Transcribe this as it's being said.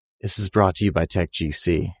This is brought to you by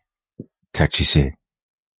TechGC. TechGC.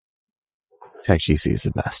 TechGC is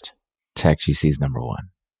the best. TechGC is number one.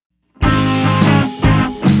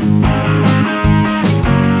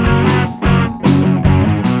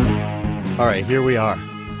 All right, here we are.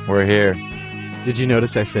 We're here. Did you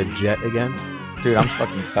notice I said jet again? Dude, I'm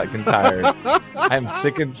fucking sick and tired. I'm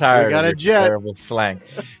sick and tired We got of a jet. terrible slang.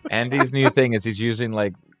 Andy's new thing is he's using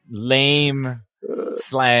like lame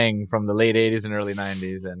slang from the late 80s and early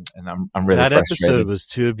 90s, and I'm really that frustrated. episode was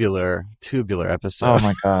tubular episode. Oh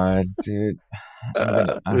my god, dude.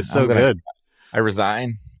 It was so good. I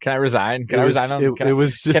resign. Can I resign? Can I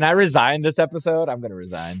resign this episode? I'm going to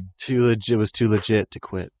resign. It was too legit to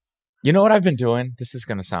quit. You know what I've been doing? This is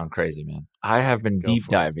going to sound crazy, man. I have been deep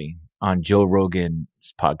diving on Joe Rogan's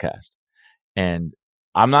podcast. And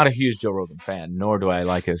I'm not a huge Joe Rogan fan, nor do I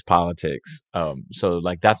like his politics. So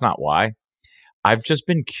like, that's not why. I've just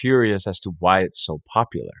been curious as to why it's so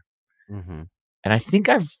popular. Mm-hmm. And I think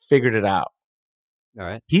I've figured it out. All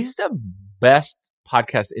right. He's the best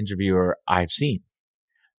podcast interviewer I've seen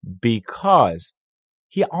because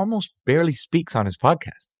he almost barely speaks on his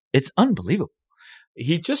podcast. It's unbelievable.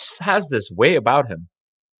 He just has this way about him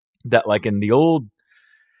that like in the old,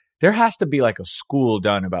 there has to be like a school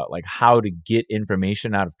done about like how to get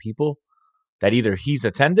information out of people that either he's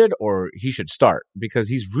attended or he should start, because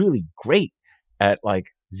he's really great at like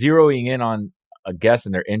zeroing in on a guest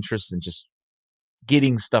and their interests and just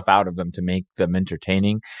getting stuff out of them to make them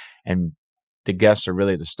entertaining. And the guests are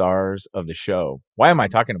really the stars of the show. Why am I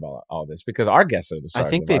talking about all this? Because our guests are the stars. I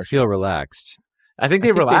think they feel relaxed. I think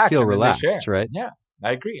they relax. They feel relaxed, right? Yeah,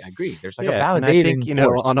 I agree. There's like a and validating. I think,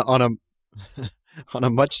 force. on a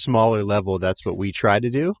much smaller level, that's what we try to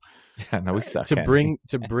do. Yeah, no, we suck. to bring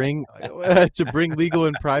legal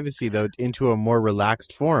and privacy though into a more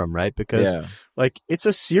relaxed forum, right? Because like it's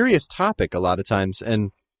a serious topic a lot of times,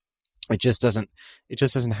 and it just doesn't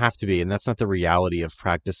have to be, and that's not the reality of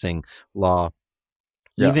practicing law.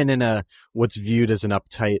 Yeah. Even in what's viewed as an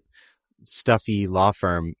uptight, stuffy law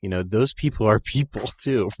firm, those people are people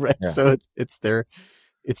too, right? Yeah. So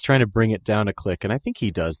it's trying to bring it down a click, and I think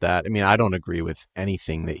he does that. I mean, I don't agree with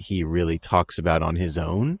anything that he really talks about on his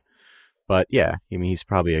own, but yeah, I mean, he's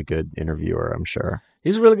probably a good interviewer, I'm sure.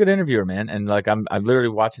 He's a really good interviewer, man. And like, I'm literally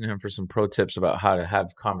watching him for some pro tips about how to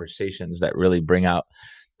have conversations that really bring out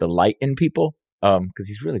the light in people. Because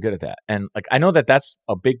he's really good at that. And like, I know that that's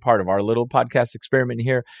a big part of our little podcast experiment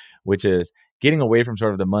here, which is getting away from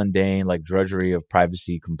sort of the mundane, like drudgery of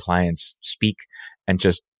privacy, compliance speak, and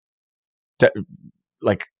just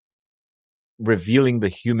like revealing the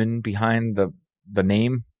human behind the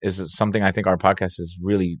name is something I think our podcast has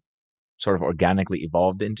really sort of organically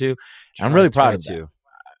evolved into. And I'm really proud of that.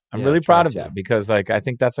 I'm really proud of that because like, I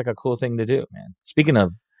think that's like a cool thing to do, man. Speaking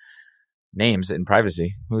of names and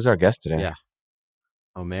privacy, who's our guest today? Yeah.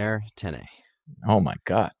 Omer Tene. Oh my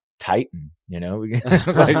God. Titan, we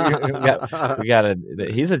got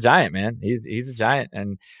he's a giant, man. He's a giant.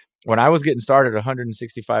 And when I was getting started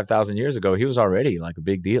 165,000 years ago, he was already like a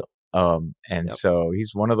big deal. So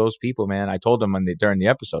he's one of those people, man. I told him during the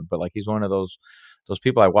episode, but like, he's one of those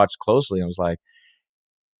people I watched closely and was like,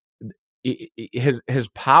 his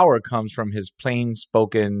power comes from his plain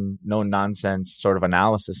spoken, no nonsense sort of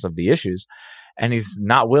analysis of the issues. And he's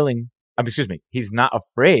not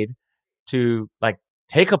afraid to like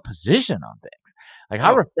take a position on things. Like,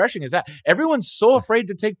 how refreshing is that? Everyone's so afraid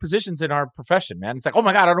to take positions in our profession, man. It's like, oh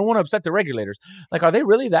my God, I don't want to upset the regulators. Like, are they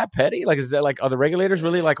really that petty? Like, is that like, are the regulators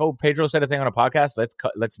really like, oh, Pedro said a thing on a podcast,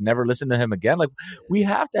 let's never listen to him again? Like, we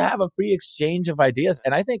have to have a free exchange of ideas.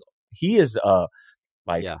 And I think he is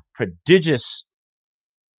prodigious,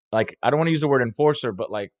 like, I don't want to use the word enforcer,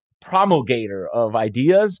 but like promulgator of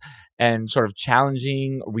ideas and sort of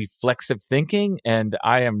challenging reflexive thinking. And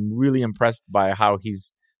I am really impressed by how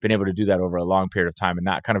he's been able to do that over a long period of time and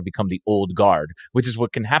not kind of become the old guard, which is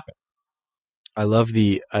what can happen. I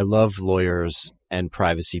love lawyers and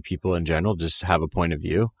privacy people in general just have a point of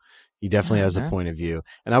view. He definitely has a point of view.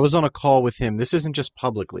 And I was on a call with him. This isn't just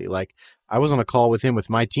publicly. Like, I was on a call with him with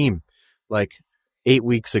my team like 8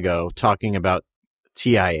 weeks ago talking about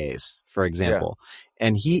TIAs, for example. Yeah.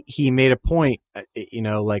 And he made a point,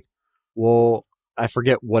 like, well, I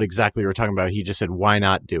forget what exactly we were talking about. He just said, why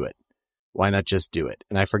not do it? Why not just do it?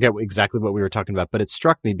 And I forget exactly what we were talking about, but it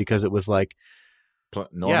struck me because it was like,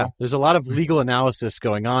 yeah, there's a lot of legal analysis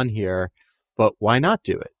going on here, but why not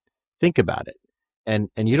do it? Think about it. And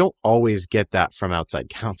you don't always get that from outside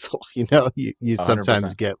counsel. You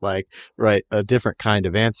sometimes 100%. Get like, right, a different kind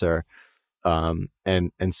of answer. And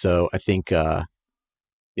so I think,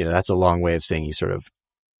 that's a long way of saying he sort of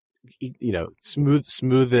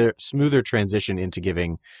smoother transition into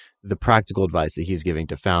giving the practical advice that he's giving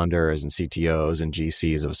to founders and CTOs and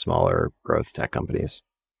GCs of smaller growth tech companies.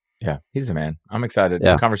 Yeah, he's a man. I'm excited.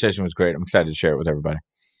 Yeah. The conversation was great. I'm excited to share it with everybody.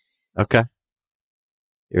 Okay.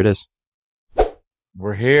 Here it is.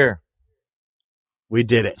 We're here. We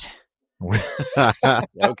did it.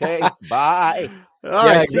 Okay, bye. All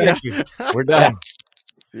right, exactly. We're done.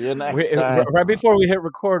 See you next time. Right before we hit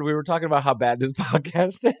record, we were talking about how bad this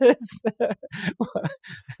podcast is.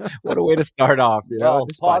 What a way to start off. Well,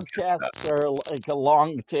 podcasts are like a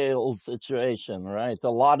long tail situation, right? A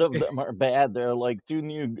lot of them are bad. There are like two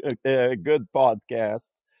new good podcasts,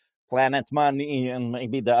 Planet Money and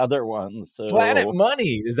maybe the other one. So Planet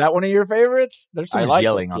Money, is that one of your favorites? There's some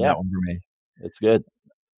yelling on that one for me. It's good.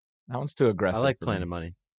 That one's too aggressive. I like Planet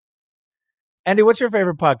Money. Andy, what's your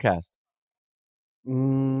favorite podcast?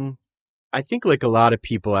 I think like a lot of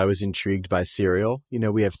people, I was intrigued by Serial.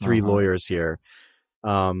 We have 3 lawyers here.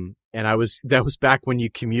 And that was back when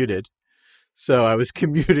you commuted. So I was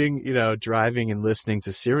commuting, driving and listening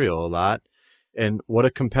to Serial a lot. And what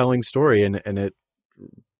a compelling story. And it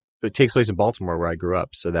takes place in Baltimore where I grew up.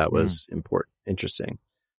 So that was interesting.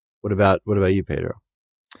 What about you, Pedro?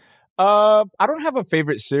 I don't have a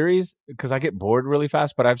favorite series because I get bored really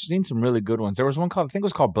fast, but I've seen some really good ones. There was one I think it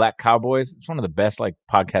was called Black Cowboys. It's one of the best like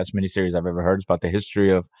podcast miniseries I've ever heard. It's about the history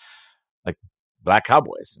of like Black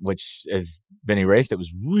Cowboys, which has been erased. It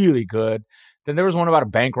was really good. Then there was one about a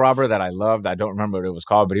bank robber that I loved. I don't remember what it was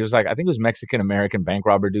called, but he was like, I think it was Mexican-American bank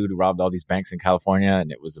robber dude who robbed all these banks in California,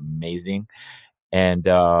 and it was amazing. And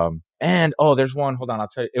there's one, hold on, I'll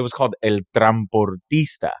tell you. It was called El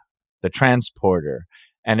Transportista, the transporter.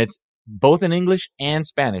 And it's both in English and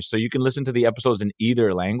Spanish. So you can listen to the episodes in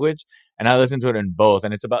either language. And I listened to it in both.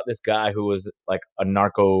 And it's about this guy who was like a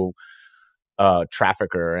narco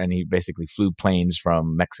trafficker. And he basically flew planes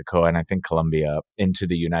from Mexico and I think Colombia into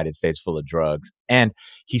the United States full of drugs. And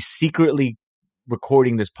he's secretly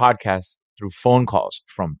recording this podcast through phone calls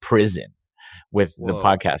from prison with the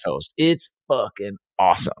podcast host. It's fucking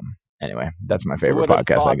awesome. Anyway, that's my favorite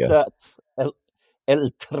podcast, I guess.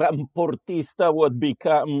 El Transportista would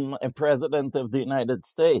become a president of the United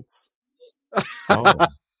States. Oh,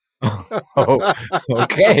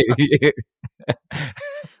 okay.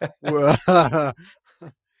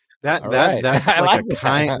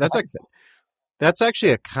 That's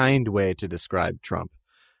actually a kind way to describe Trump.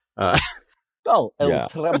 El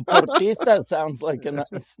Transportista sounds like a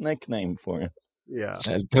nice nickname for him. Yeah.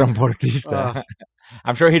 El Transportista.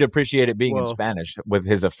 I'm sure he'd appreciate it being in Spanish with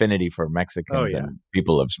his affinity for Mexicans and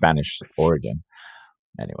people of Spanish origin.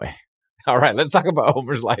 Anyway. All right, let's talk about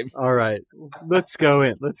Homer's life. All right. Let's go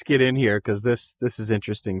in. Let's get in here because this is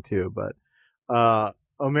interesting too. But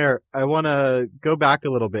Omer, I want to go back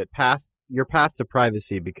a little bit. Your path to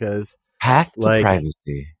privacy, because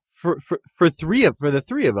privacy. For the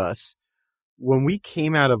three of us, when we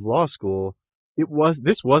came out of law school,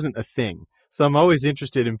 this wasn't a thing. So I'm always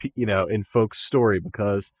interested in folks' story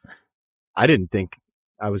because I didn't think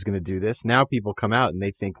I was going to do this. Now people come out and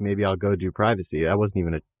they think maybe I'll go do privacy. That wasn't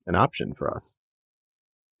even an option for us.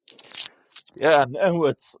 Yeah, no,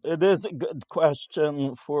 it is a good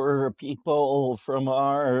question for people from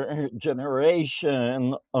our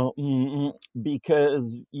generation,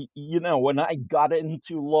 because, when I got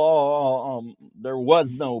into law, there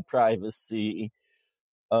was no privacy.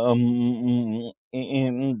 No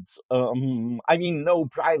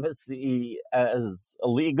privacy as a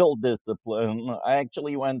legal discipline. I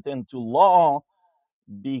actually went into law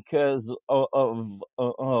because of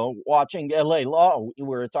watching LA Law. We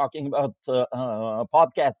were talking about a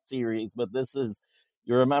podcast series, but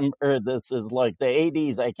you remember, this is like the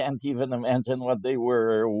 80s. I can't even imagine what they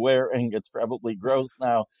were wearing. It's probably gross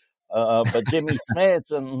now. But Jimmy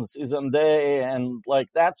Smits and Susan Day, and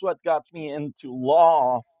that's what got me into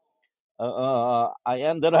law. I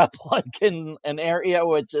ended up in an area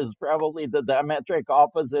which is probably the diametric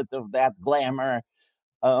opposite of that glamour.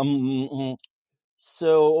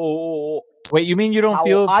 So wait, you mean you don't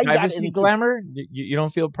feel privacy glamour? You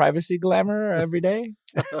don't feel privacy glamour every day?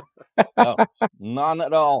 No, none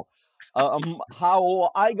at all.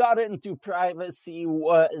 How I got into privacy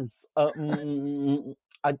was so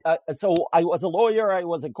I was a lawyer. I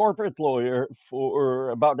was a corporate lawyer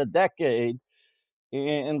for about a decade,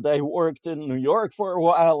 and I worked in New York for a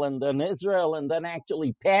while, and then Israel, and then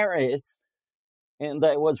actually Paris. And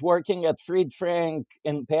I was working at Fried Frank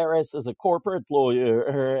in Paris as a corporate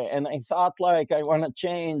lawyer, and I thought I want to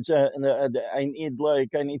change. I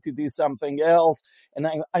need to do something else, and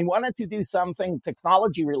I wanted to do something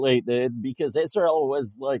technology related because Israel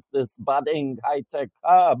was this budding high tech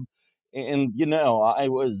hub, And, you know, I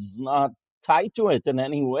was not tied to it in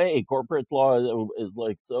any way. Corporate law is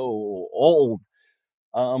like so old.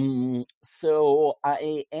 So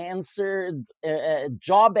I answered a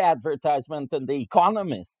job advertisement in The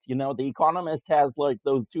Economist. You know, The Economist has like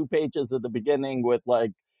those 2 pages at the beginning with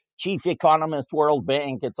like chief economist, World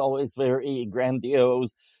Bank. It's always very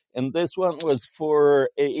grandiose. And this one was for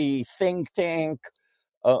a think tank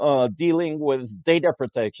dealing with data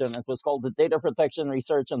protection. It was called the Data Protection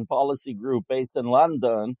Research and Policy Group based in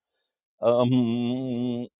London.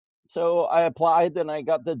 So I applied and I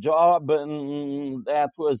got the job, and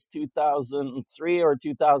that was 2003 or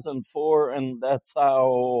 2004, and that's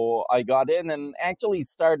how I got in and actually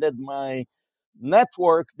started my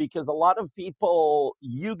network, because a lot of people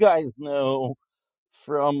you guys know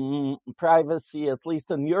from privacy, at least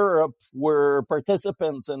in Europe, were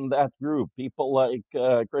participants in that group. People like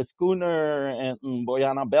Chris Cooner and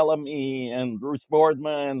Bojana Bellamy and Ruth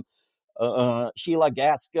Boardman, Sheila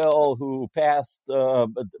Gaskell, who passed,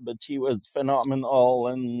 but she was phenomenal,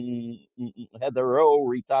 and Heather Rowe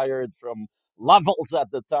retired from Lovells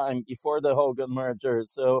at the time before the Hogan merger.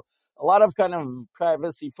 So a lot of kind of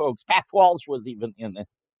privacy folks. Pat Walsh was even in it.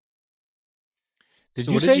 Did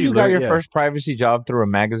you say you got your first privacy job through a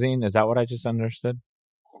magazine? Is that what I just understood?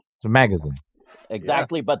 It's a magazine.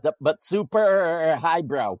 Exactly, but super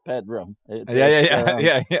highbrow, Pedro.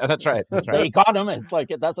 Yeah. That's right. The Economist, like,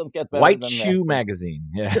 it doesn't get better White than Shoe that. magazine.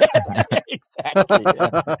 Yeah, exactly.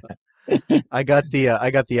 Yeah. I got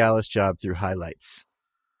the Alice job through Highlights.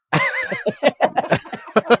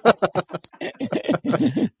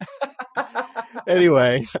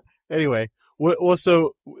 Anyway. Well,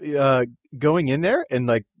 so going in there and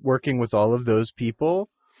like working with all of those people,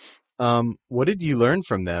 what did you learn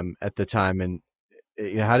from them at the time, and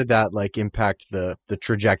how did that like impact the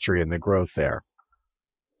trajectory and the growth there?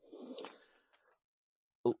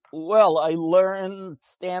 Well, I learned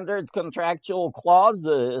standard contractual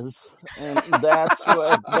clauses, and that's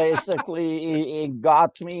what basically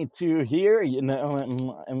got me to here. You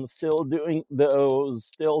know, I'm still doing those,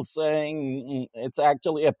 still saying it's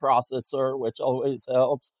actually a processor, which always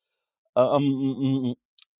helps. No,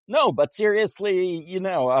 but seriously, you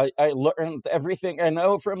know, I learned everything I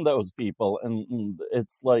know from those people, and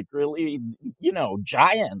it's like really, you know,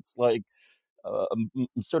 giants, like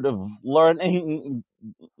sort of learning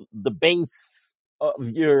the base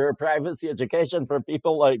of your privacy education from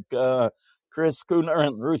people like Chris Cooner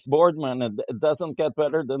and Ruth Boardman. It doesn't get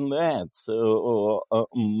better than that. So,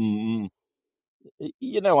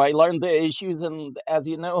 you know, I learned the issues, and as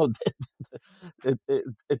you know,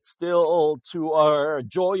 it's still, to our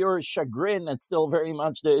joy or chagrin, it's still very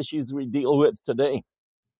much the issues we deal with today.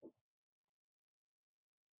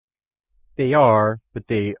 They are, but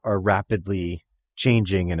they are rapidly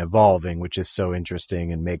changing and evolving, which is so interesting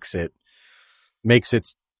and makes it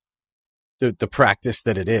the practice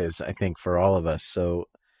that it is, I think, for all of us. So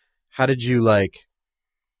how did you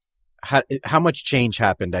how much change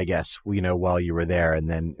happened, I guess, you know, while you were there? And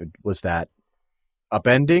then was that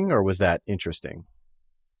upending or was that interesting?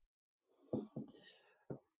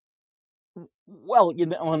 Well, you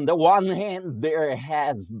know, on the one hand, there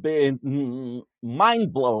has been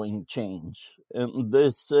mind-blowing change. And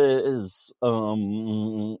this is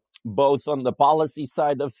both on the policy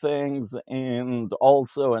side of things and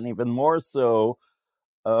also, and even more so,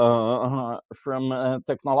 from a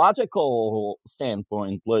technological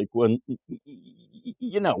standpoint. Like when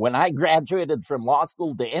I graduated from law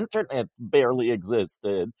school, the internet barely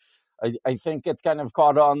existed. I think it kind of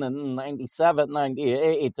caught on in 97,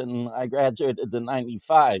 98, and I graduated in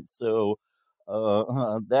 95. So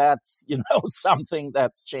that's, something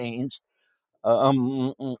that's changed.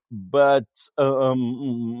 But I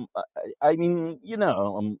mean,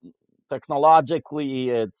 technologically,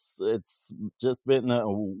 it's just been a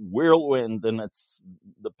whirlwind, and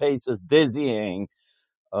the pace is dizzying.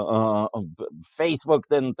 Facebook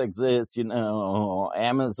didn't exist,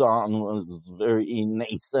 Amazon was very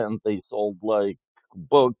nascent. They sold like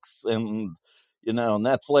books, and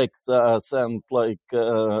Netflix sent like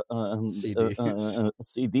CDs,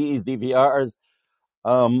 DVRs,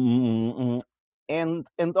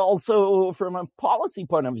 and also from a policy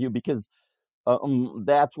point of view, because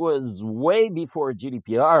that was way before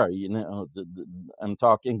GDPR. I'm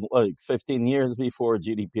talking like 15 years before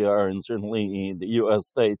GDPR, and certainly the U.S.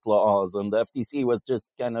 state laws, and the FTC was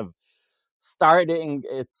just kind of starting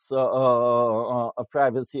its a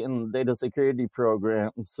privacy and data security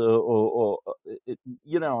program. So,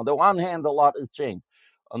 the one hand, a lot has changed.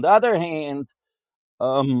 On the other hand,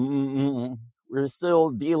 we're still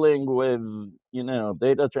dealing with,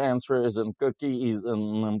 data transfers and cookies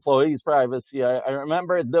and employees' privacy. I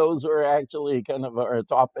remember those were actually kind of our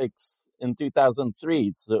topics in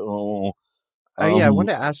 2003. So, yeah, I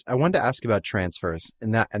wanted to ask about transfers,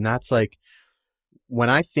 and that's like, when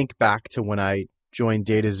I think back to when I joined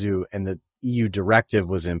DataZoo and the EU directive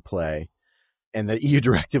was in play, and the EU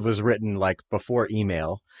directive was written like before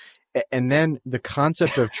email, and then the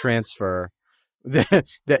concept of transfer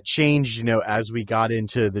that changed, as we got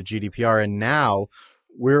into the GDPR, and now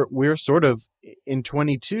we're sort of in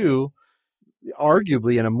 22,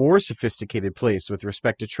 arguably in a more sophisticated place with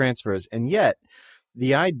respect to transfers, and yet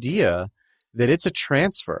the idea that it's a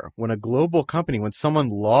transfer when a global company, when someone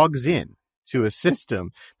logs in to a system,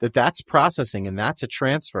 that's processing and that's a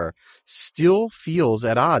transfer, still feels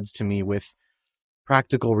at odds to me with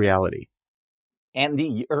practical reality.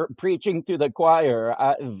 Andy, you're preaching to the choir.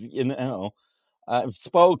 I've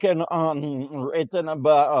spoken on, written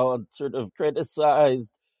about, sort of criticized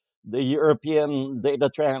the European data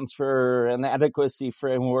transfer and adequacy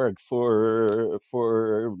framework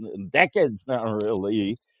for decades now,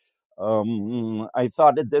 really. I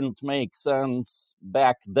thought it didn't make sense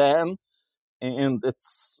back then, and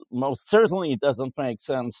it's most certainly doesn't make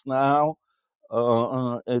sense now.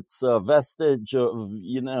 It's a vestige of,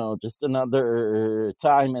 just another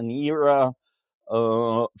time and era.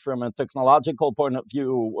 From a technological point of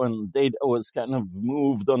view, when data was kind of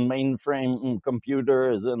moved on mainframe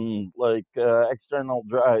computers and like external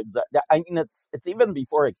drives. I mean, it's even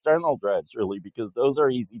before external drives, really, because those are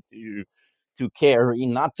easy to carry.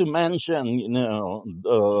 Not to mention,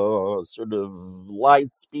 the sort of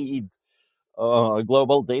light speed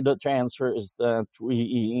global data transfers that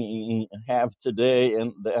we have today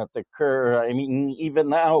and that occur. I mean, even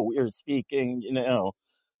now we're speaking,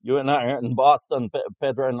 you and I are in Boston,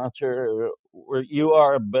 Pedro. I'm not sure where you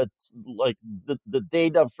are, but like the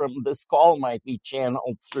data from this call might be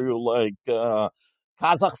channeled through like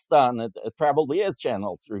Kazakhstan. It probably is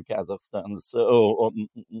channeled through Kazakhstan. So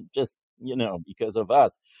just, because of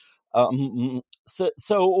us.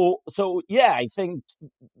 So yeah, I think,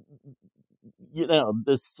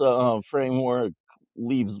 this framework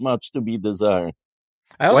leaves much to be desired.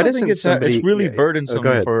 I also think it's really burdensome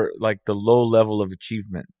for like the low level of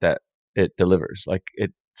achievement that it delivers. Like,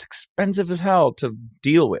 it's expensive as hell to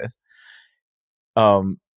deal with.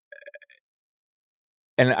 And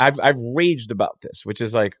I've raged about this, which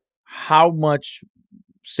is like, how much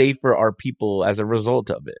safer are people as a result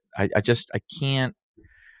of it? I can't.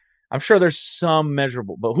 I'm sure there's some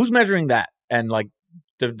measurable, but who's measuring that and like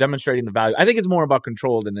demonstrating the value? I think it's more about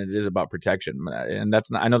control than it is about protection, and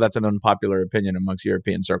I know that's an unpopular opinion amongst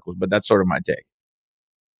European circles, but that's sort of my take.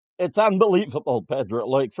 It's unbelievable, Pedro.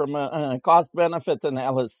 Like, from a cost benefit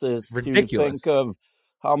analysis, ridiculous. To think of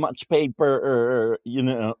how much paper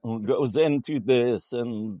goes into this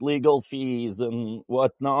and legal fees and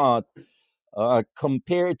whatnot.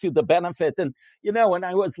 Compared to the benefit. And, when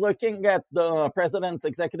I was looking at the president's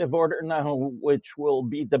executive order now, which will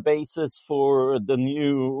be the basis for the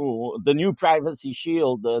new privacy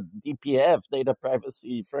shield, the DPF, data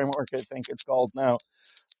privacy framework, I think it's called now,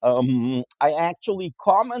 I actually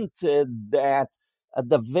commented that at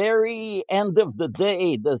the very end of the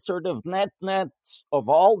day, the sort of net of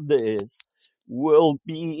all this will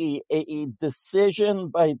be a decision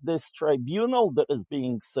by this tribunal that is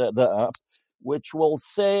being set up, which will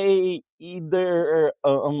say either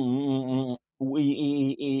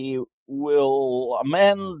we will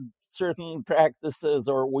amend certain practices,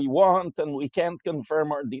 or we want and we can't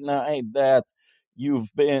confirm or deny that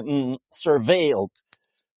you've been surveilled.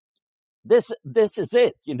 This is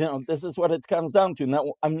it. This is what it comes down to.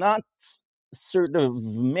 Now, I'm not sort of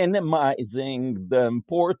minimizing the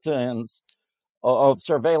importance of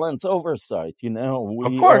surveillance oversight.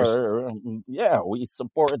 Of course. We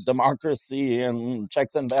support democracy and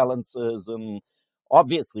checks and balances, and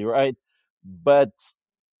obviously, right? But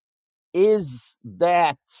is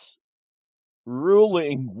that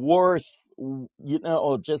ruling worth,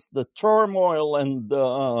 just the turmoil and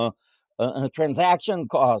the transaction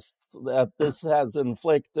costs that this has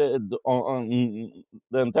inflicted on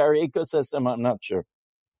the entire ecosystem? I'm not sure.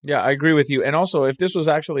 Yeah, I agree with you. And also, if this was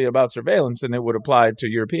actually about surveillance, then it would apply to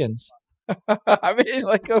Europeans. I mean,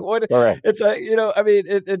 like, what? Correct. It's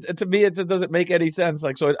it to me, it doesn't make any sense.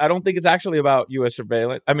 Like, so I don't think it's actually about U.S.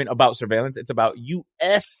 surveillance. I mean, about surveillance. It's about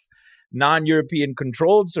U.S. non-European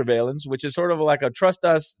controlled surveillance, which is sort of like a trust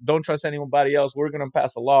us, don't trust anybody else. We're going to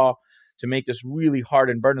pass a law to make this really hard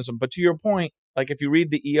and burdensome. But to your point, like, if you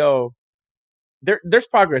read the EO, there's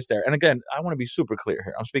progress there. And again, I want to be super clear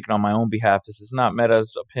here. I'm speaking on my own behalf. This is not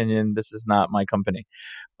Meta's opinion. This is not my company.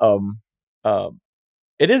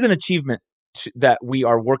 it is an achievement that we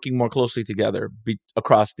are working more closely together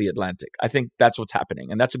across the Atlantic. I think that's what's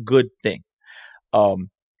happening, and that's a good thing.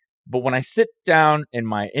 But when I sit down in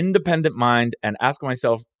my independent mind and ask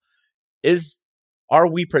myself, are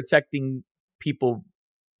we protecting people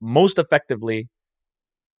most effectively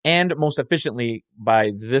and most efficiently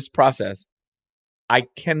by this process? I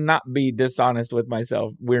cannot be dishonest with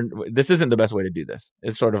myself. This isn't the best way to do this.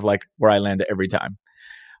 It's sort of like where I land every time.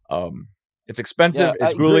 It's expensive.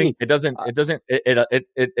 It's grueling. It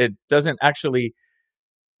doesn't actually.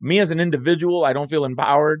 Me as an individual, I don't feel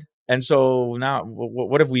empowered. And so now,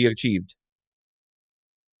 what have we achieved?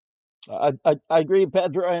 I agree,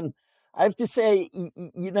 Pedro, and I have to say,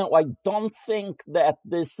 I don't think that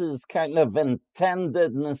this is kind of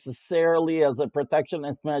intended necessarily as a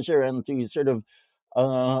protectionist measure and to sort of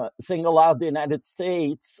single out the United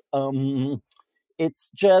States. It's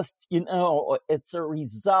just, it's a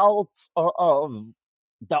result of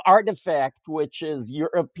the artifact, which is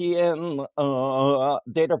European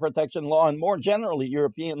data protection law, and more generally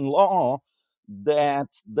European law, that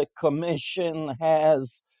the Commission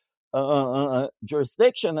has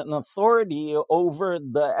jurisdiction and authority over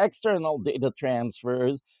the external data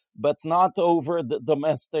transfers, but not over the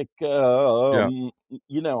domestic, national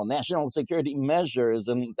security measures.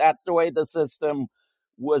 And that's the way the system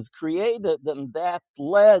was created, and that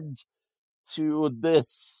led to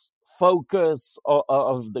this focus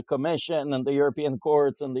of the Commission and the European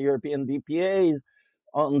courts and the European DPAs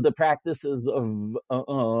on the practices of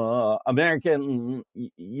American,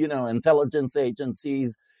 intelligence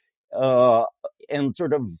agencies, and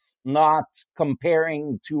sort of not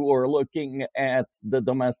comparing to or looking at the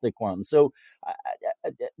domestic one. So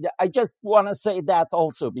I just want to say that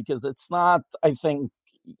also, because it's not, I think,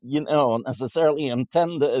 necessarily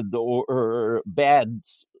intended or bad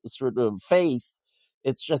sort of faith.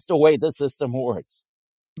 It's just the way the system works.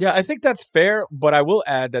 Yeah, I think that's fair, but I will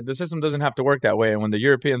add that the system doesn't have to work that way. And when the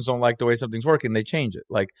Europeans don't like the way something's working, they change it.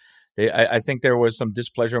 Like, I think there was some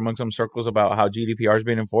displeasure among some circles about how GDPR is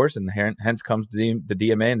being enforced, and hence comes the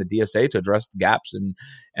DMA and the DSA to address gaps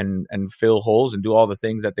and fill holes and do all the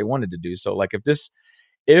things that they wanted to do. So, like,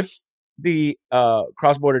 if the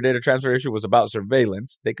cross-border data transfer issue was about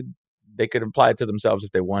surveillance, they could apply it to themselves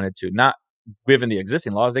if they wanted to. Not given the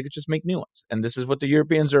existing laws, they could just make new ones. And this is what the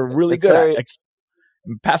Europeans are really good at.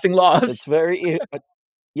 Passing laws. It's very,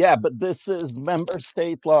 but this is member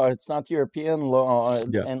state law. It's not European law.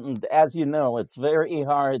 Yeah. And as you know, it's very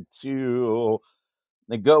hard to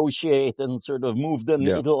negotiate and sort of move the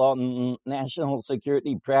needle on national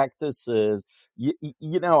security practices.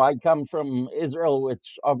 I come from Israel,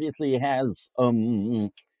 which obviously has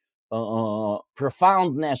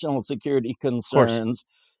profound national security concerns.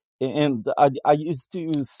 And I used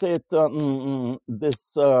to sit on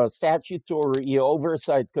this statutory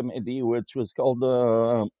oversight committee, which was called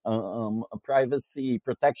the Privacy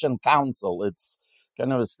Protection Council. It's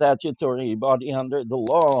kind of a statutory body under the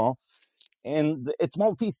law, and it's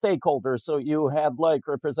multi-stakeholder. So you had like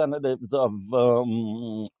representatives of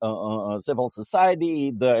civil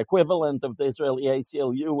society, the equivalent of the Israeli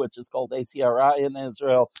ACLU, which is called ACRI in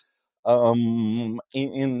Israel. And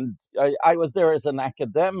I was there as an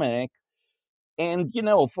academic, and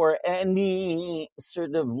for any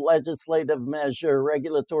sort of legislative measure,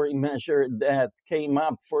 regulatory measure that came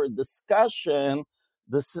up for discussion,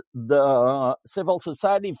 the civil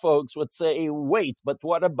society folks would say, wait, but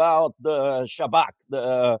what about the Shabak,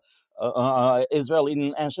 the Israeli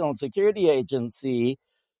National Security Agency?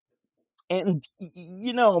 And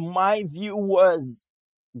my view was,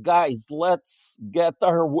 guys, let's get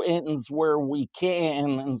our wins where we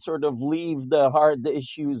can and sort of leave the hard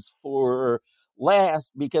issues for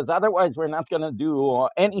last, because otherwise we're not going to do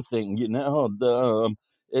anything.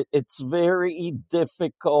 It's very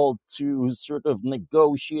difficult to sort of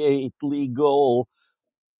negotiate legal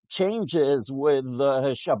changes with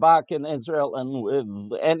Shabak in Israel and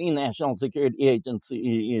with any national security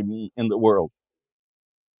agency in the world.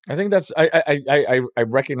 I think that's I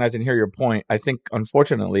recognize and hear your point. I think,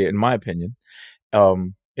 unfortunately, in my opinion,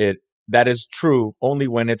 that is true only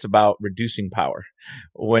when it's about reducing power.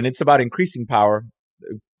 When it's about increasing power,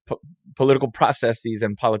 political processes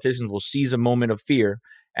and politicians will seize a moment of fear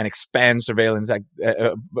and expand surveillance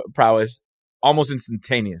prowess almost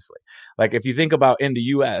instantaneously. Like, if you think about in the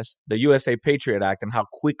U.S., the USA Patriot Act and how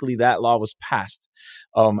quickly that law was passed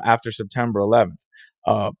after September 11th.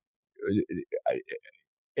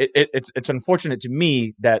 It's unfortunate to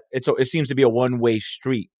me that it seems to be a one-way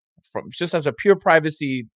street. From just as a pure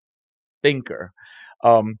privacy thinker,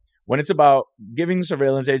 when it's about giving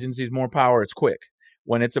surveillance agencies more power, it's quick.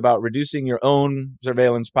 when it's about reducing your own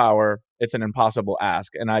surveillance power, it's an impossible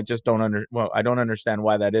ask. And I just don't I don't understand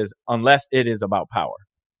why that is, unless it is about power.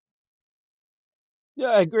 Yeah,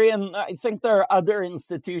 I agree. And I think there are other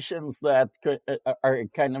institutions that are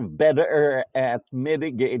kind of better at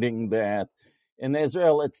mitigating that. In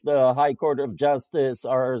Israel, it's the High Court of Justice,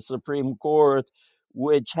 our Supreme Court,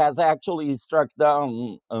 which has actually struck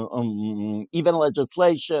down even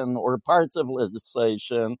legislation or parts of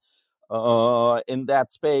legislation. In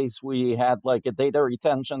that space, we had like a data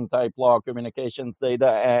retention type law, Communications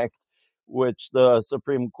Data Act, which the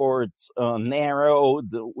Supreme Court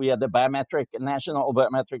narrowed. We had the National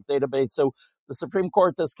Biometric Database. So the Supreme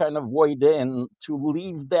Court has kind of weighed in. To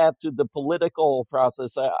leave that to the political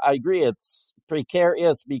process, I agree, it's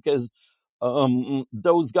precarious because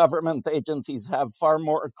those government agencies have far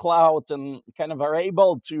more clout and kind of are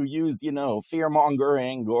able to use, fear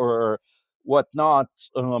mongering or whatnot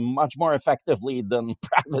much more effectively than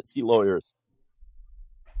privacy lawyers.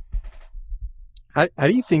 How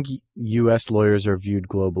do you think U.S. lawyers are viewed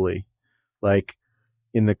globally? Like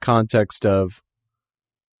in the context of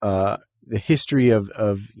the history of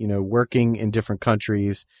working in different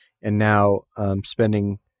countries and now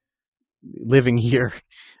living here.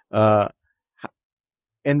 I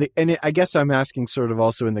guess I'm asking sort of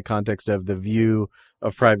also in the context of the view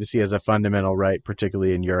of privacy as a fundamental right,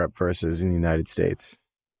 particularly in Europe versus in the United States.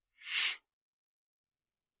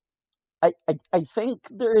 I think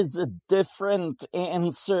there is a different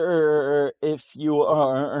answer if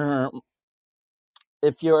you're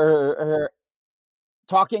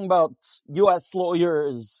talking about U.S.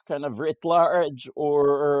 lawyers kind of writ large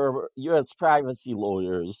or U.S. privacy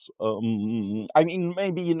lawyers. I mean,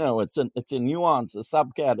 maybe, it's a nuance, a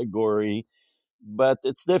subcategory, but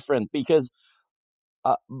it's different because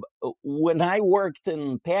when I worked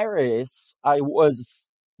in Paris, I was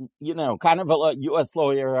kind of a U.S.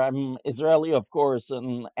 lawyer. I'm Israeli, of course,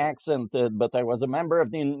 and accented, but I was a member of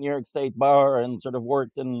the New York State Bar and sort of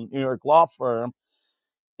worked in New York law firm.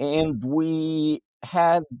 And we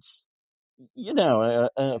had,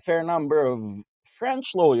 a fair number of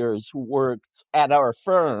French lawyers who worked at our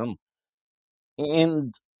firm.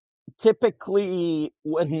 And typically,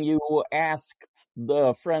 when you asked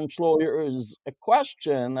the French lawyers a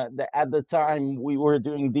question, at the time we were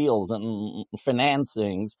doing deals and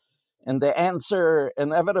financings, and the answer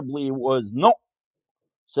inevitably was no,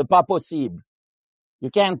 c'est pas possible.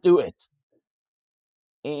 You can't do it.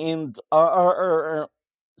 And our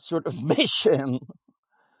sort of mission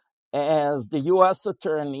as the U.S.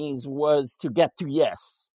 attorneys was to get to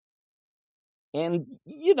yes. And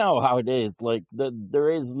you know how it is, like there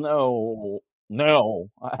is no.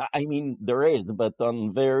 I mean, there is, but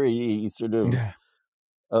on very sort of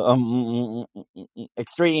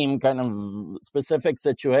extreme kind of specific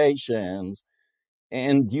situations,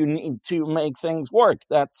 and you need to make things work.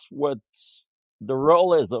 That's what the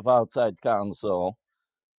role is of outside counsel.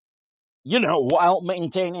 While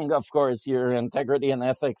maintaining, of course, your integrity and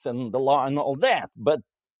ethics and the law and all that. But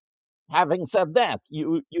having said that,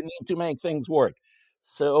 you need to make things work.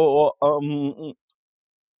 So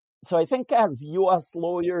I think as U.S.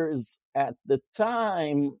 lawyers at the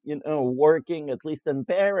time, working at least in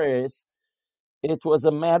Paris, it was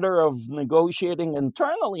a matter of negotiating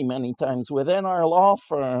internally many times within our law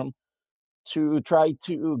firm to try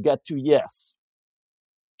to get to yes.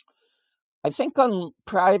 I think on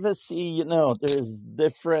privacy, there's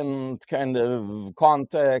different kind of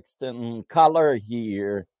context and color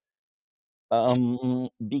here.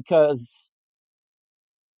 Because,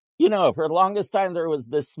 for the longest time, there was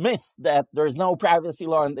this myth that there's no privacy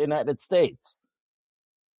law in the United States.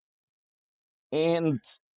 And,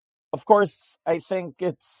 of course, I think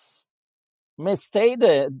it's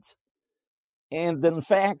misstated. And in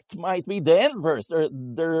fact, might be the inverse.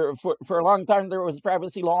 For a long time, there was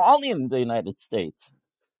privacy law only in the United States.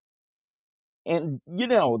 And,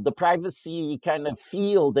 the privacy kind of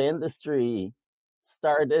field, the industry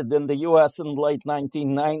started in the U.S. in the late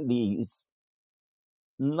 1990s,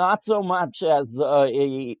 not so much as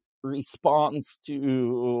a response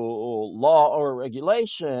to law or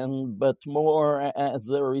regulation, but more as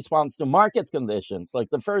a response to market conditions. Like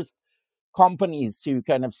the first companies to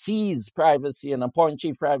kind of seize privacy and appoint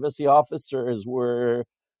chief privacy officers were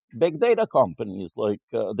big data companies. Like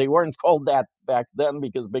they weren't called that back then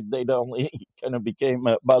because big data only kind of became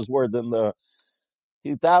a buzzword in the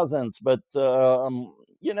 2000s. But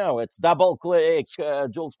it's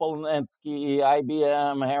DoubleClick, Jules Polonetsky,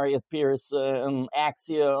 IBM, Harriet Pearson,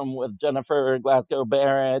 Axiom with Jennifer Glasgow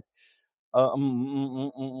Barrett,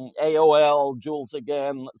 AOL, Jules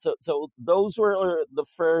again. So those were the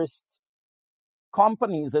first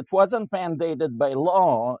companies, it wasn't mandated by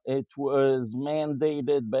law. It was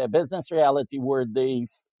mandated by a business reality where they,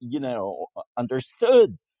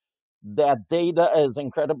 understood that data is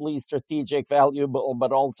incredibly strategic, valuable,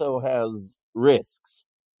 but also has risks.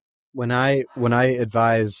 When I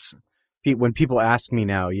advise, when people ask me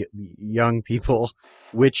now, young people,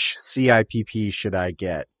 which CIPP should I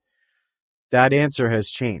get? That answer has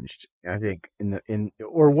changed, I think,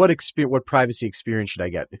 what privacy experience should I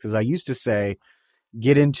get? Because I used to say,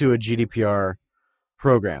 get into a GDPR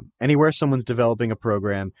program. Anywhere someone's developing a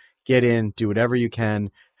program, get in, do whatever you can,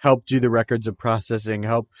 help do the records of processing,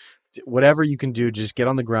 help whatever you can do, just get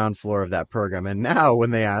on the ground floor of that program. And now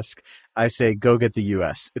when they ask, I say, go get the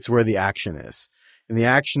US. It's where the action is. And the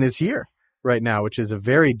action is here right now, which is a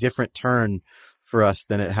very different turn for us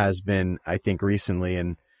than it has been, I think, recently.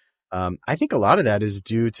 And I think a lot of that is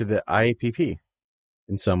due to the IAPP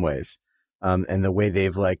in some ways, and the way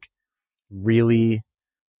they've really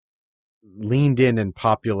leaned in and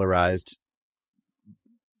popularized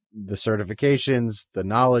the certifications, the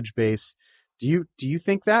knowledge base. Do you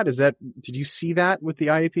think that did you see that with the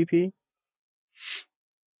IAPP?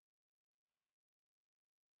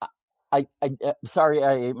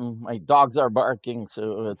 Sorry, my dogs are barking,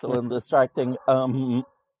 so it's a little distracting.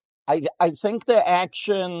 I think the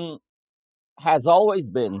action has always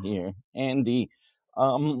been here, Andy.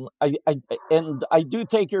 I do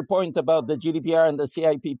take your point about the GDPR and the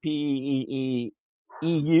CIPP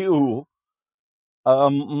EU.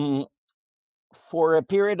 For a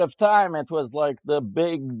period of time, it was like the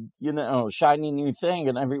big, shiny new thing,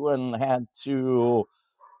 and everyone had to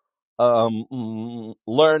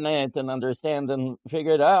learn it and understand and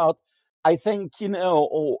figure it out. I think,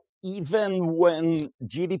 even when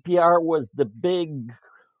GDPR was the big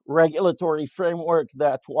regulatory framework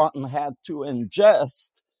that one had to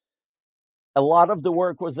ingest, a lot of the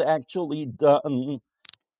work was actually done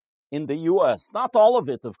in the US. Not all of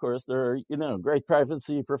it, of course. There are, great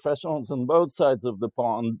privacy professionals on both sides of the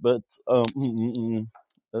pond, but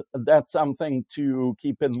that's something to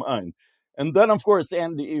keep in mind. And then, of course,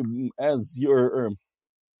 Andy, as you're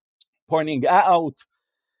pointing out,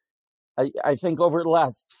 I think over the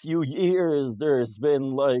last few years, there's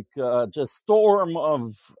been just storm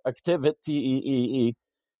of activity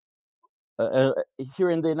here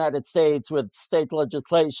in the United States with state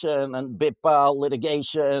legislation and BIPA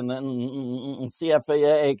litigation and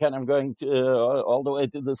CFAA kind of going to all the way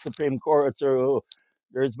to the Supreme Court. So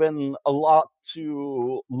there's been a lot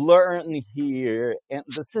to learn here. And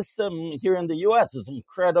the system here in the US is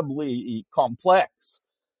incredibly complex.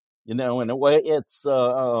 In a way, it's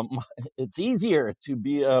easier to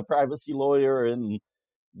be a privacy lawyer in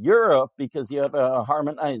Europe because you have a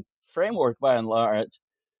harmonized framework by and large.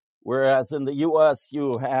 Whereas in the US,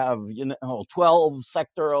 you have, 12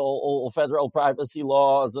 sectoral federal privacy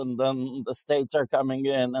laws, and then the states are coming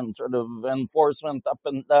in and sort of enforcement up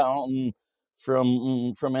and down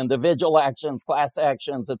from individual actions, class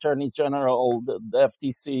actions, attorneys general, the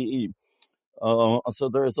FTC. So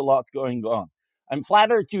there's a lot going on. I'm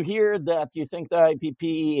flattered to hear that you think the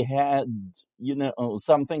IPP had,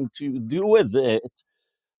 something to do with it.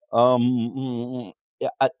 Of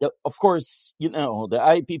course, the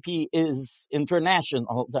IPP is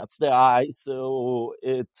international. That's the I. So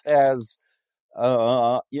it has,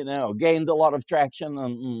 gained a lot of traction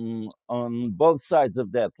on both sides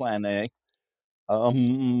of the Atlantic.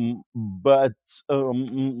 But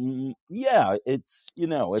it's,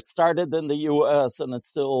 it started in the US and it's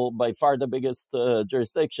still by far the biggest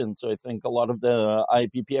jurisdiction. So I think a lot of the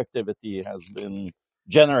IPP activity has been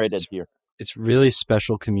generated here. It's really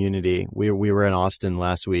special community. We were in Austin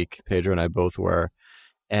last week. Pedro and I both were.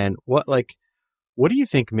 And what do you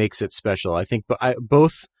think makes it special? I think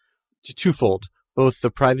both twofold, both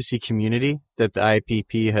the privacy community that the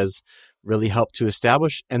IPP has really helped to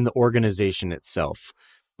establish and the organization itself.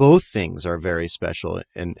 Both things are very special.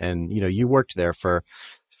 And you worked there for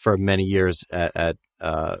many years as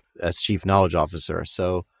chief knowledge officer.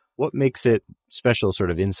 So what makes it special sort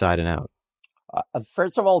of inside and out?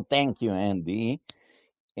 First of all, thank you, Andy.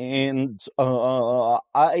 And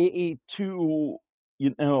I too,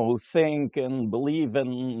 think and believe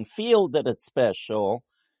and feel that it's special.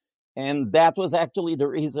 And that was actually the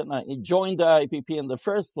reason I joined the IPP in the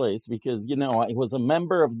first place, because, I was a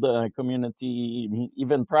member of the community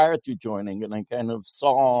even prior to joining, and I kind of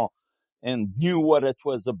saw and knew what it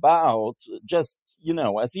was about, just,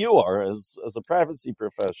 as you are, as a privacy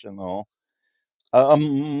professional.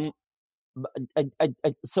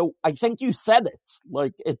 So I think you said it.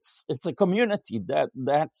 It's a community.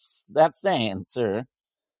 That's the answer.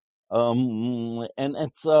 And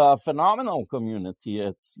it's a phenomenal community.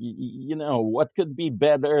 It's, what could be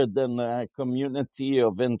better than a community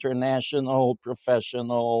of international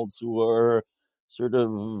professionals who are sort of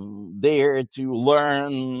there to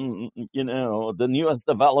learn, the newest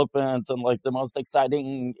developments and like the most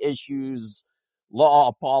exciting issues,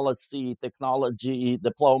 law, policy, technology,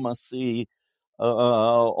 diplomacy,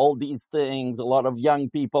 all these things. A lot of young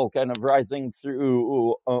people kind of rising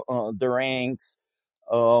through the ranks.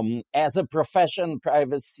 As a profession,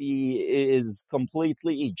 privacy is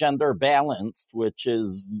completely gender balanced, which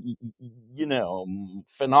is,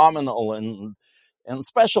 phenomenal and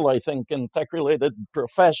special, I think, in tech related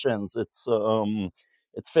professions. It's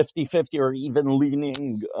 50-50 or even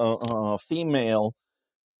leaning female.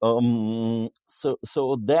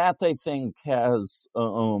 So that I think has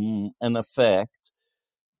an effect.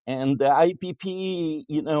 And the IPP,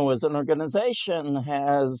 as an organization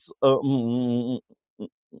has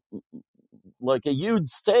like a huge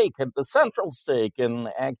stake, at the central stake in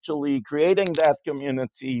actually creating that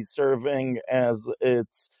community, serving as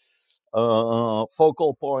its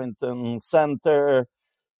focal point and center.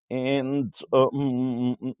 And,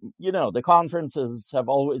 the conferences have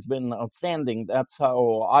always been outstanding. That's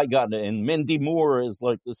how I got in. Mindy Moore is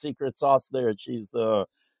like the secret sauce there. She's the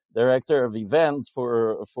director of events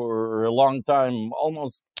for a long time,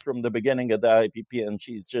 almost from the beginning of the IPP. And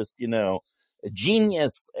she's just, a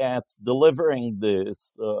genius at delivering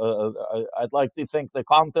this. I'd like to think the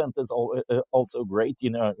content is also great.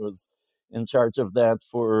 I was in charge of that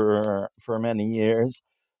for many years.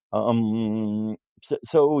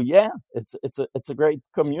 So yeah, it's a great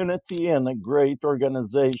community and a great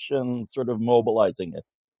organization sort of mobilizing it.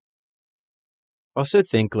 I also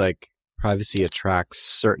think like privacy attracts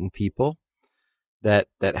certain people that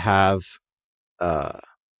have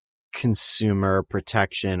consumer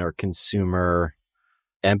protection or consumer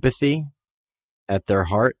empathy at their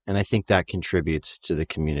heart, and I think that contributes to the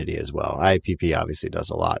community as well. IPP obviously does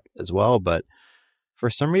a lot as well, but for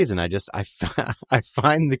some reason I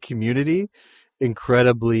find the community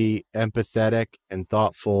incredibly empathetic and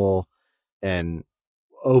thoughtful and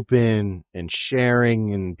open and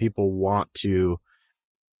sharing, and people want to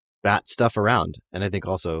bat stuff around. And I think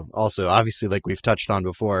also obviously, like we've touched on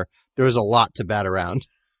before, there is a lot to bat around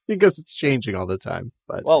because it's changing all the time.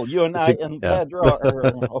 But well, you and I and Pedro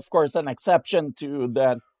are of course an exception to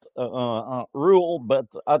that rule, but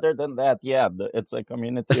other than that, yeah, it's a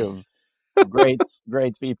community of great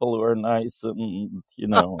people who are nice and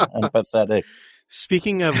empathetic.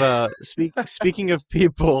 Speaking of speaking of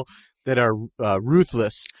people that are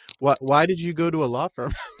ruthless, why did you go to a law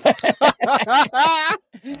firm?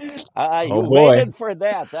 You waited for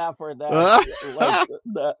that, like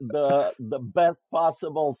the best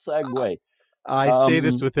possible segue. I say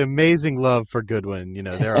this with amazing love for Goodwin.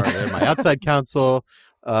 They're my outside counsel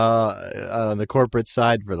on the corporate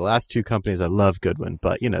side for the last two companies. I love Goodwin,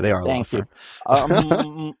 but they are a law firm.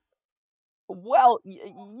 Well,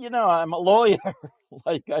 I'm a lawyer.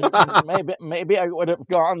 Like maybe I would have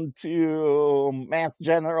gone to Mass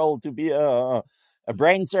General to be a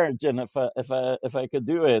brain surgeon if I could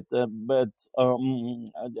do it. But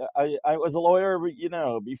I was a lawyer,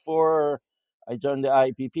 before I joined the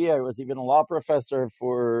IPP. I was even a law professor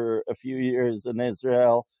for a few years in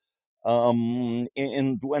Israel.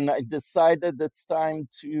 And when I decided it's time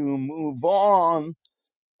to move on,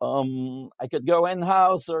 I could go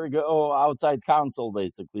in-house or go outside counsel,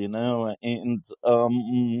 basically, and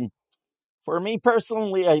for me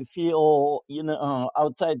personally, I feel,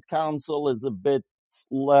 outside counsel is a bit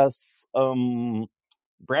less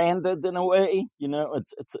branded in a way.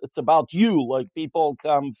 It's about you. Like, people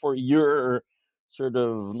come for your sort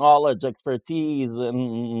of knowledge, expertise,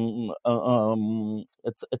 and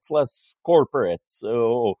it's less corporate.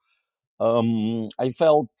 So I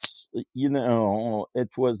felt, it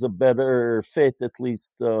was a better fit, at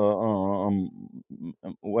least when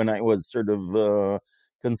I was sort of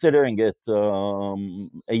considering it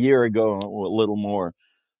a year ago, a little more.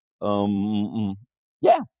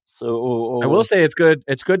 Yeah. So I will say it's good.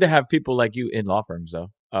 It's good to have people like you in law firms,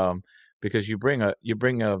 though, because you bring a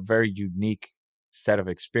very unique set of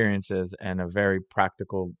experiences and a very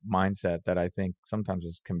practical mindset that I think sometimes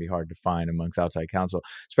can be hard to find amongst outside counsel,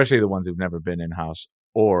 especially the ones who've never been in-house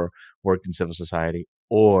or worked in civil society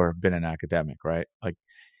or been an academic, right? Like,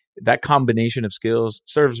 that combination of skills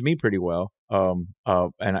serves me pretty well. And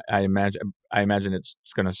I imagine it's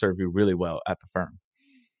going to serve you really well at the firm.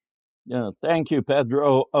 Yeah, thank you,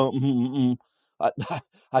 Pedro. I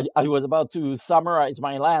was about to summarize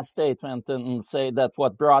my last statement and say that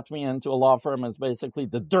what brought me into a law firm is basically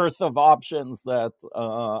the dearth of options that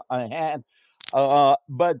I had.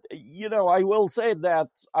 But I will say that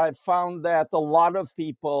I found that a lot of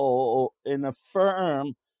people in a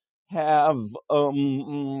firm have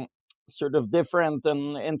sort of different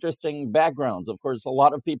and interesting backgrounds. Of course, a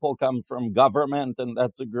lot of people come from government, and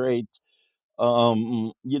that's a great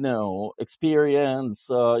experience.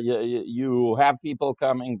 You have people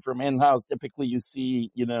coming from in-house. Typically, you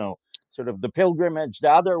see, sort of the pilgrimage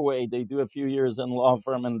the other way. They do a few years in law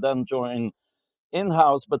firm and then join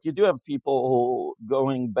in-house. But you do have people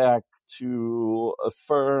going back to a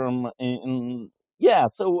firm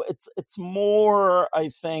so it's more, I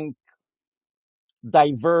think,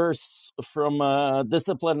 diverse from a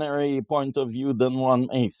disciplinary point of view than one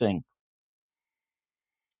may think.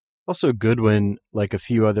 Also, Goodwin, like a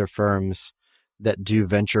few other firms that do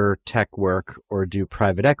venture tech work or do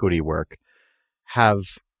private equity work, have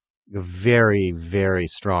a very, very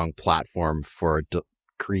strong platform for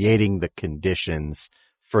creating the conditions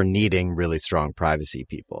for needing really strong privacy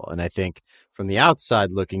people. And I think from the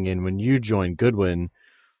outside looking in, when you join Goodwin,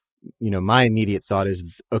 my immediate thought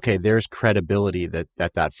is, okay, there's credibility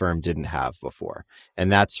that firm didn't have before.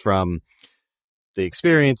 And that's from the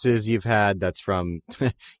experiences you've had. That's from,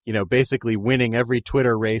 basically winning every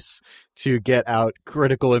Twitter race to get out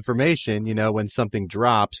critical information, when something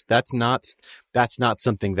drops. That's not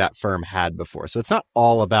something that firm had before. So it's not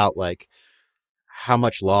all about like how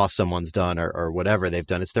much law someone's done or whatever they've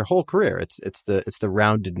done. It's their whole career. It's the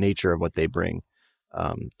rounded nature of what they bring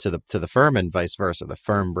to the firm, and vice versa. The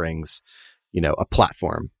firm brings, a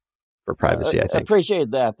platform for privacy, I think.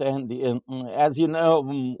 Appreciate that. And as you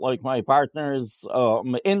know, like my partners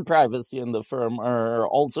in privacy in the firm are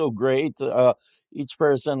also great. Each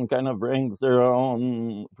person kind of brings their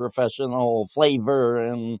own professional flavor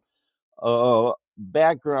and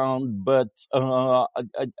background. But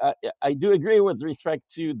I do agree with respect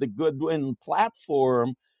to the Goodwin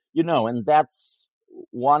platform, and that's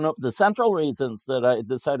one of the central reasons that I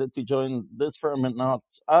decided to join this firm and not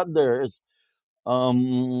others.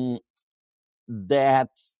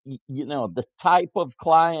 That, the type of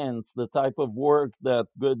clients, the type of work that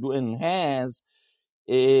Goodwin has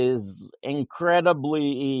is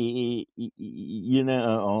incredibly,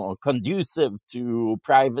 conducive to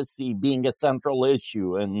privacy being a central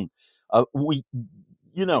issue. And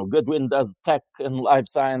Goodwin does tech and life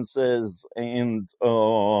sciences and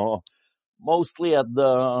mostly at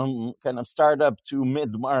the kind of startup to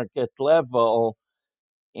mid-market level.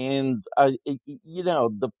 And,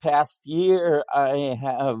 the past year, I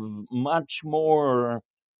have much more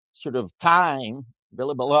sort of time,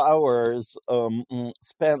 billable hours,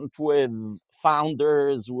 spent with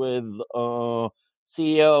founders, with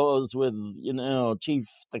CEOs, with, chief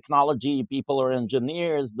technology people or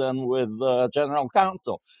engineers than with general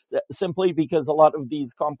counsel, simply because a lot of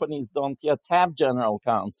these companies don't yet have general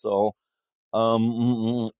counsel.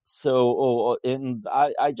 And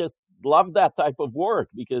I just love that type of work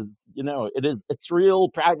because, it's real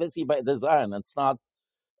privacy by design. It's not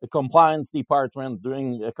a compliance department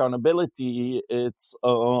doing accountability. It's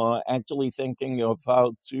actually thinking of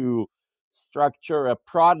how to structure a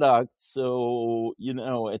product so,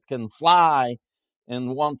 it can fly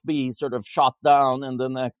and won't be sort of shot down in the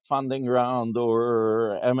next funding round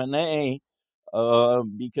or M&A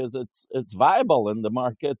because it's viable and the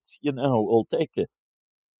market, will take it.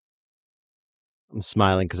 I'm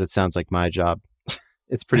smiling because it sounds like my job.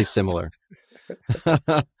 It's pretty similar.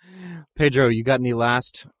 Pedro, you got any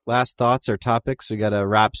last thoughts or topics? We got to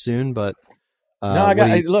wrap soon, but no,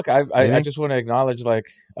 I just want to acknowledge,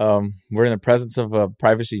 we're in the presence of a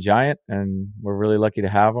privacy giant, and we're really lucky to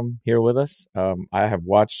have him here with us. I have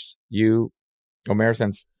watched you, Omer,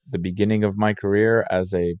 since the beginning of my career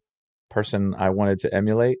as a person I wanted to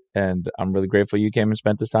emulate, and I'm really grateful you came and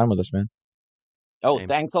spent this time with us, man. Oh,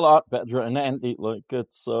 thanks a lot, Pedro and Andy.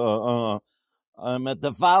 It's I'm a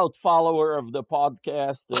devout follower of the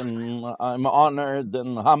podcast, and I'm honored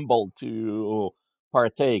and humbled to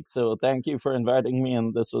partake. So thank you for inviting me,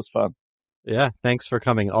 and this was fun. Yeah, thanks for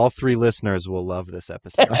coming. All 3 listeners will love this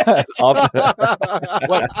episode. What,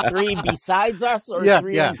 3 besides us, or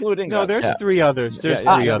 3 including us? No, there's 3 others. There's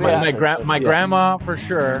 3 others. My grandma for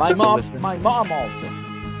sure. My mom also.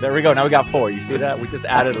 There we go. Now we got 4. You see that? We just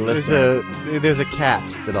added a listener. There's a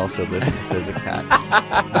cat that also listens. There's a cat.